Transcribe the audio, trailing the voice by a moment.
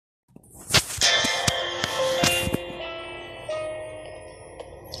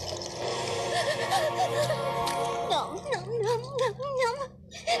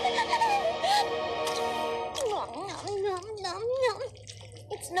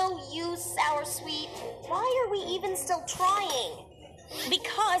no use, Sour Sweet. Why are we even still trying?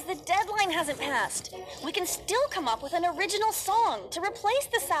 Because the deadline hasn't passed. We can still come up with an original song to replace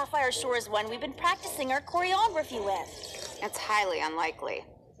the Sapphire Shores one we've been practicing our choreography with. It's highly unlikely.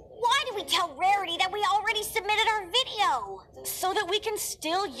 Why do we tell Rarity that we already submitted our video? So that we can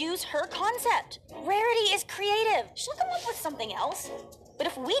still use her concept. Rarity is creative. She'll come up with something else. But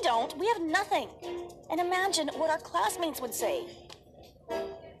if we don't, we have nothing. And imagine what our classmates would say.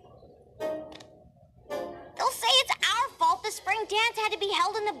 They'll say it's our fault the spring dance had to be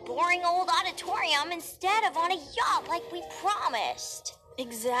held in the boring old auditorium instead of on a yacht like we promised.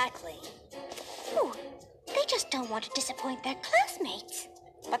 Exactly. Ooh, they just don't want to disappoint their classmates.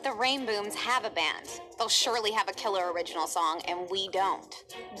 But the Rainbooms have a band. They'll surely have a killer original song, and we don't.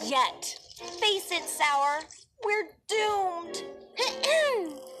 Yet. Face it, Sour. We're doomed.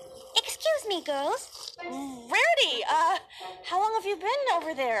 Excuse me, girls. Rarity, how long have you been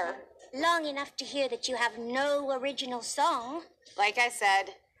over there? Long enough to hear that you have no original song. Like I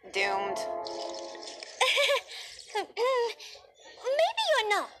said, doomed. Maybe you're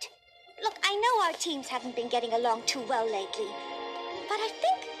not. Look, I know our teams haven't been getting along too well lately. But I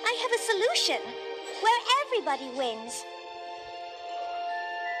think I have a solution where everybody wins.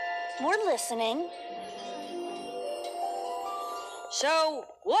 We're listening. So,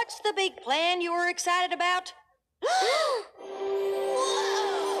 what's the big plan you were excited about?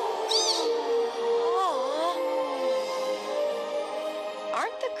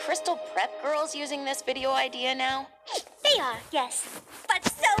 Aren't the Crystal Prep girls using this video idea now? They are, yes. But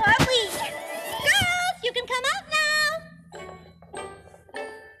so are we. Girls, you can come out now.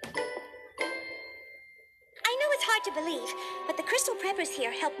 I know it's hard to believe, but the Crystal Preppers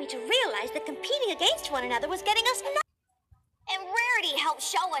here helped me to realize that competing against one another was getting us nuts. And Rarity helped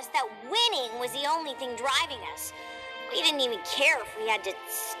show us that winning was the only thing driving us. We didn't even care if we had to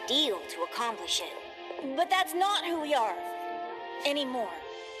steal to accomplish it. But that's not who we are. Anymore.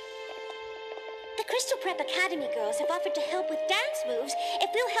 The Crystal Prep Academy girls have offered to help with dance moves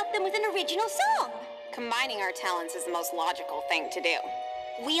if we'll help them with an original song. Combining our talents is the most logical thing to do.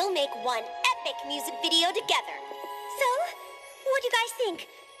 We'll make one epic music video together. So, what do you guys think?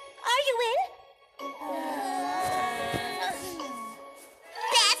 Are you in?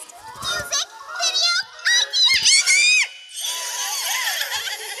 Best music video idea ever!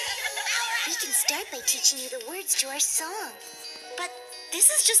 We can start by teaching you the words to our song. But this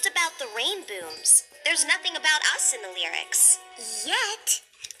is just about the Rainbooms. There's nothing about us in the lyrics. Yet.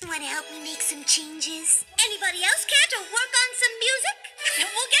 Want to help me make some changes? Anybody else care to work on some music?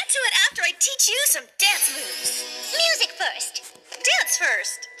 We'll get to it after I teach you some dance moves. Music first. Dance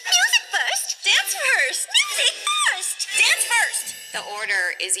first. Music first. Dance first. Music first. Dance first. The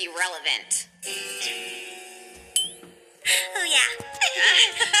order is irrelevant. Oh, yeah.